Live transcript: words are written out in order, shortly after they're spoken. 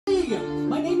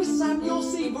My name is Samuel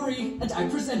Seabury, and I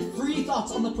present free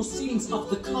thoughts on the proceedings of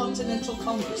the Continental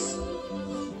Congress.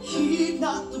 Heed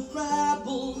not the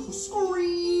rabble who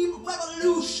scream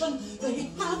revolution.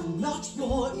 They have not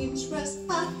your interest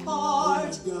at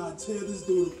heart. God, tear this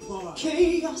dude apart.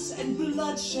 Chaos and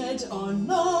bloodshed are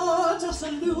not a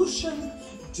solution.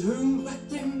 Don't let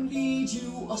them lead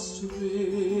you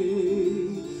astray.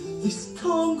 This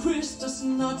Congress does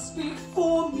not speak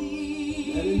for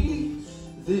me.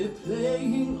 They're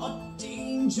playing a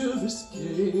dangerous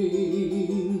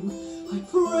game. I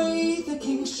pray the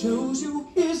King shows you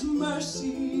his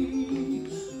mercy.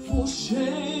 For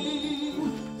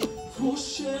shame, for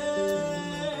shame.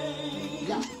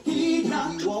 Heed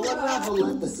not the rabble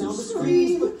at the sound of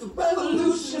scream. The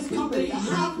revolution's coming.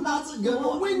 Have not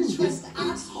your interest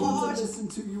at heart. Listen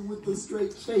to you with a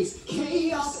straight face.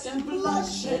 Chaos and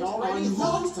bloodshed already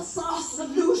wants a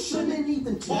solution. And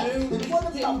even talk. And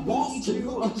what about Boston?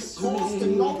 Look at the cost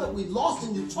and all that we lost,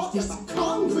 and you talk about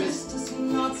Congress does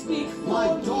not speak for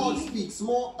my me. dog speaks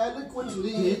more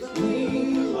eloquently. It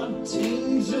came a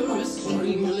dangerous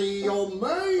Extremely your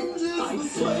mind is I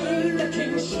pray the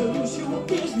King shows you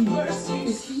his mercy.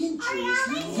 Is he in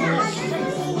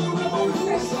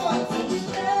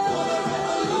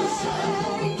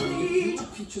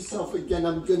Repeat yourself again,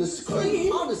 I'm gonna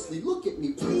scream. Honestly, look at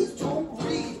me, please don't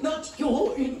breathe. Not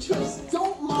your interest.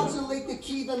 Don't modulate the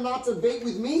key, then not debate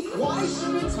with me. Why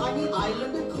should a tiny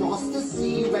island across the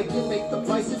sea regulate the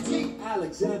price of tea?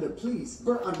 Alexander, please.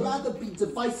 Bert, I'd rather be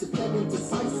divisive than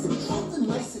indecisive. Drop the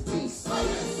niceties.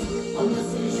 Silence. A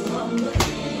message from the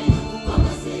king. A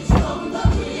message from the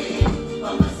king. A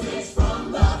message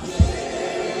from the king.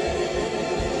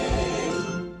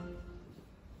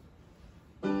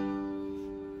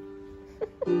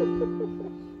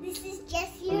 This is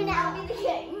just you now.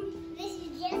 This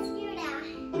is just you now.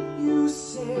 You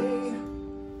say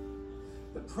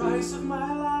the price of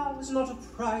my love is not a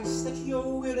price that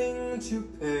you're willing to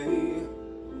pay.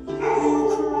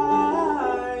 You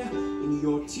cry in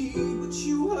your tea, which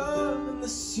you heard in the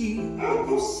sea.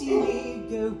 You see me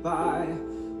go by.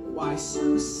 Why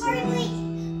so sad? Wait,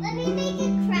 let me make a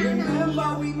crown Remember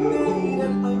on we made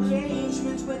an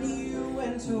arrangement when you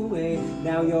went away.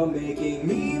 Now you're making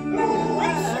me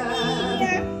mad.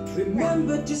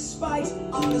 Remember, despite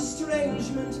our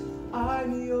estrangement,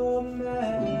 I'm your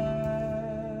man.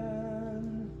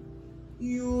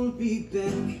 You'll be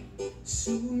back,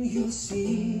 soon you'll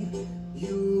see.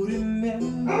 You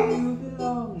remember you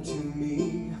belong to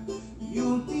me.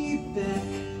 You'll be back,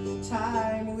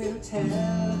 time will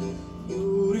tell.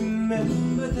 You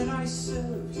remember that I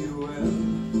served you well.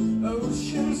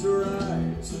 Oceans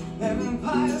rise,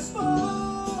 empires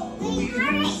fall. We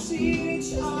have seen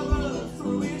each other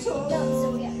through it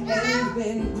all. And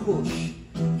when push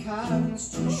comes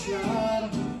to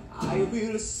shove, I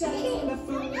will send a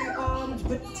fully armed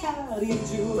battalion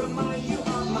to remind you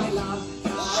of my love.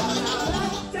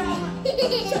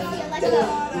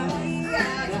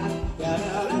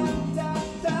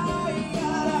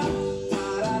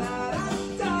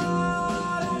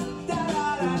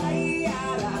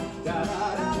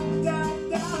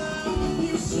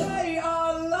 You say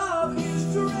our love is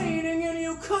draining and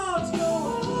you can't go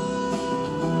on.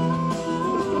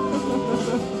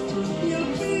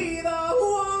 You'll be the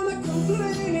one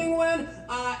complaining when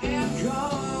I am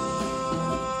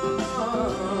gone.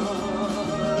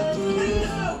 And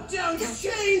no, don't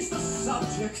change the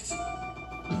subject,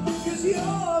 'cause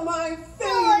you're my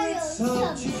favorite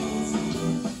subject.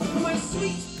 My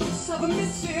sweet,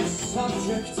 submissive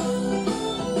subject.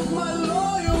 My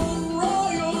loyal,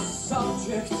 royal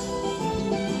subject.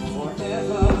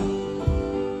 Forever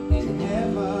and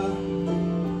ever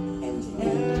and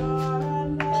ever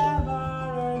and ever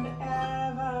and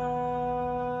ever.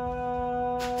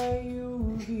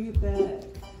 You'll be back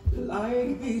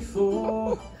like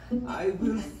before. I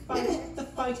will fight the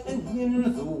fight and win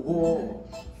the war.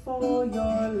 For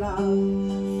your love,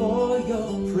 for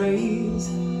your praise,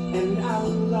 and I'll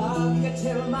love you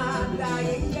till my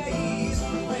dying days.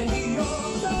 When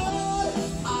you're gone,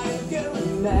 I'll go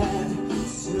mad.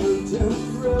 So don't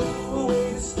throw away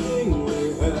the sting we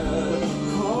had.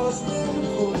 'Cause when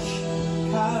push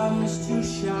comes to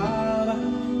shove,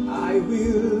 I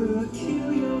will kill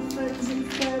your friends and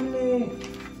family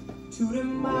to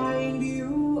remind you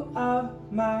of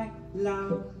my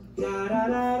love. Da da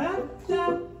da da da.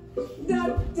 Da da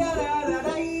da da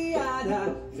da da da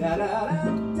da da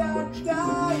da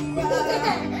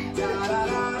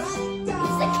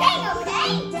It's the king,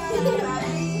 okay?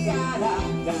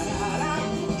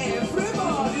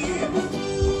 Everybody.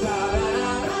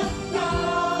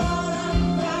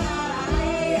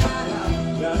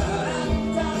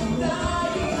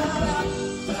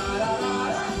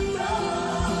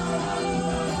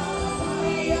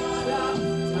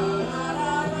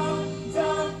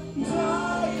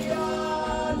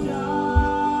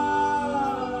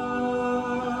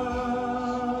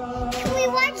 Can we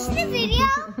watch the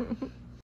video?